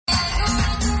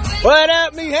What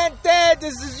up, mi gente?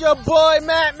 This is your boy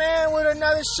Matt Man with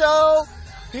another show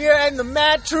here in the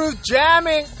Mad Truth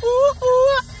jamming. Ooh,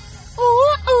 ooh,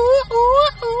 ooh, ooh, ooh,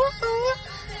 ooh, ooh.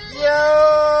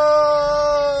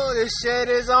 Yo, this shit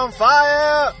is on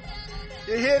fire.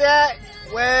 You hear that?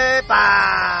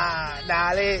 Wepa,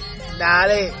 dale,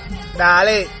 dale,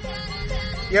 dale.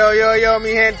 Yo,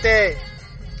 mi gente.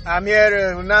 I'm here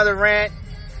to another rant.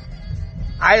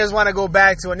 I just want to go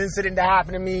back to an incident that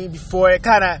happened to me before. It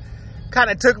kind of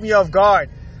took me off guard.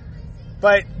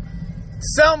 But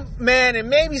some men and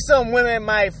maybe some women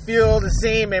might feel the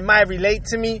same and might relate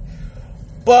to me.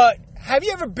 But have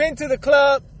you ever been to the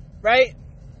club, right?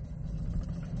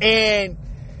 And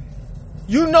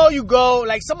you go,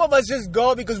 like some of us just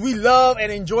go because we love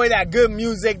and enjoy that good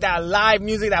music, that live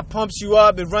music that pumps you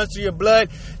up, it runs through your blood.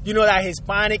 You know, that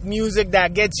Hispanic music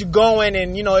that gets you going.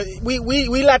 And, you know, we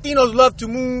Latinos love to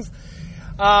move.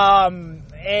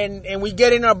 And we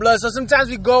get in our blood. So sometimes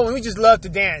we go and we just love to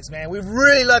dance, man. We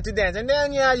really love to dance. And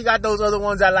then, yeah, you got those other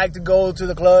ones that like to go to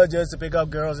the club just to pick up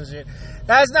girls and shit.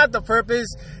 That's not the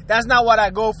purpose. That's not what I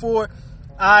go for.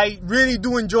 I really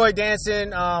do enjoy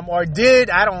dancing, or did.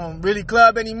 I don't really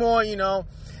club anymore, you know.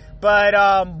 But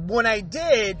when I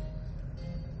did,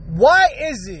 why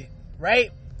is it,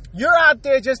 right? You're out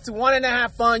there just to want to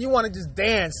have fun. You want to just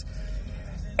dance.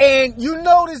 And you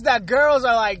notice that girls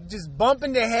are like just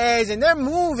bumping their heads and they're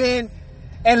moving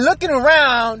and looking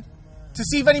around to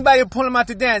see if anybody will pull them out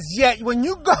to dance. Yet when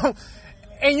you go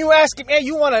and you ask them, hey,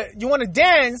 you wanna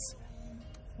dance?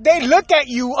 They look at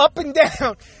you up and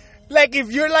down like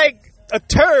if you're like a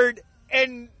turd,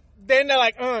 and then they're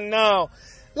like, oh no.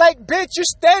 Like, bitch, you're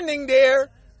standing there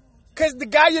because the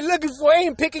guy you're looking for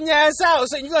ain't picking your ass out.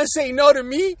 So you're gonna say no to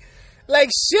me? Like,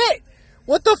 shit.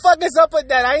 What the fuck is up with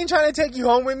that? I ain't trying to take you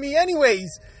home with me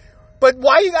anyways. But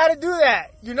why you gotta do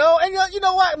that? You know? And you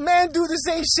know what? Men do the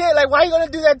same shit. Like, why you gonna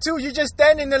do that too? You're just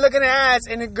standing there looking at ass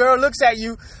and the girl looks at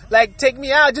you like, take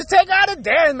me out. Just take her out to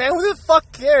dance, man. Who the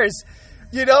fuck cares?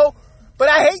 You know? But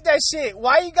I hate that shit.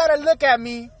 Why you gotta look at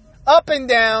me up and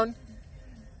down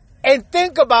and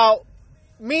think about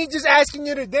me just asking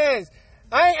you to dance?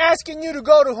 I ain't asking you to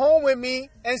go to home with me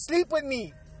and sleep with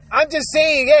me. I'm just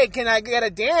saying, hey, can I get a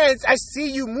dance? I see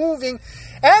you moving.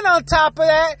 And on top of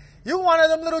that, you one of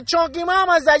them little chunky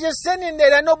mamas that just sitting there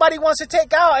that nobody wants to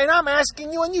take out. And I'm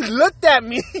asking you and you looked at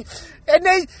me. And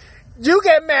then you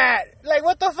get mad. Like,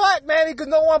 what the fuck, man? Because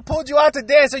no one pulled you out to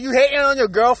dance. So you hating on your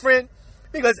girlfriend?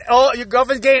 Because your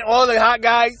girlfriend's getting all the hot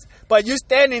guys. But you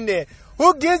standing there.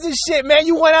 Who gives a shit, man?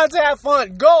 You went out to have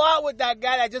fun. Go out with that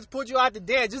guy that just pulled you out to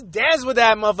dance. Just dance with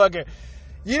that motherfucker.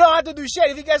 You don't have to do shit.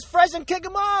 If he gets fresh, and kick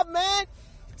him off, man.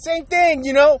 Same thing,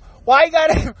 you know. Why you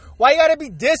gotta be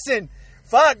dissing?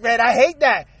 Fuck, man, I hate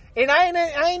that. And I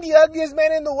ain't the ugliest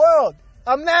man in the world.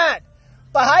 I'm not.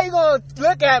 But how you gonna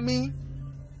look at me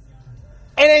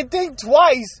and then think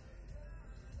twice?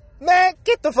 Man,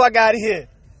 get the fuck out of here.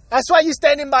 That's why you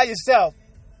standing by yourself.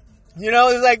 You know,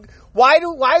 it's like, why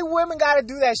women gotta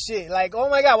do that shit? Like, oh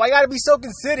my God, why you gotta be so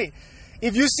considerate?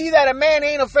 If you see that a man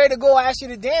ain't afraid to go ask you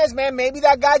to dance, man, maybe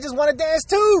that guy just want to dance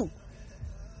too.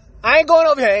 I ain't going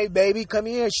over here, hey, baby, come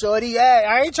here, shorty. Yeah,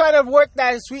 I ain't trying to work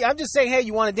that sweet. I'm just saying, hey,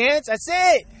 you want to dance? That's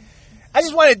it. I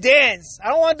just want to dance. I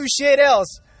don't want to do shit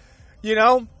else, you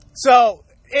know? So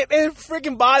it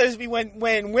freaking bothers me when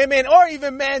women or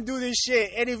even men do this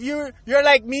shit. And if you're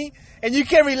like me and you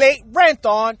can relate, rant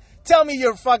on. Tell me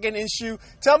your fucking issue.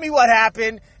 Tell me what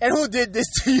happened and who did this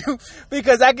to you.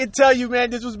 Because I can tell you,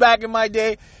 man, this was back in my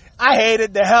day. I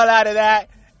hated the hell out of that.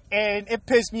 And it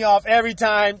pissed me off every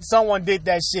time someone did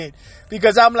that shit.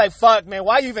 Because I'm like, fuck, man,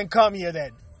 why you even come here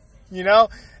then? You know?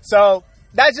 So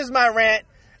that's just my rant.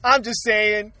 I'm just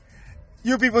saying,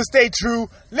 you people stay true.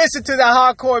 Listen to the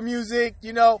hardcore music.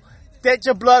 You know, get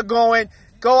your blood going.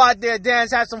 Go out there,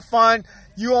 dance, have some fun.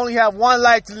 You only have one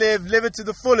life to live. Live it to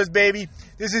the fullest, baby.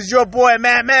 This is your boy,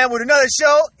 Matt Man, with another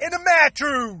show in the Mad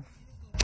Truth.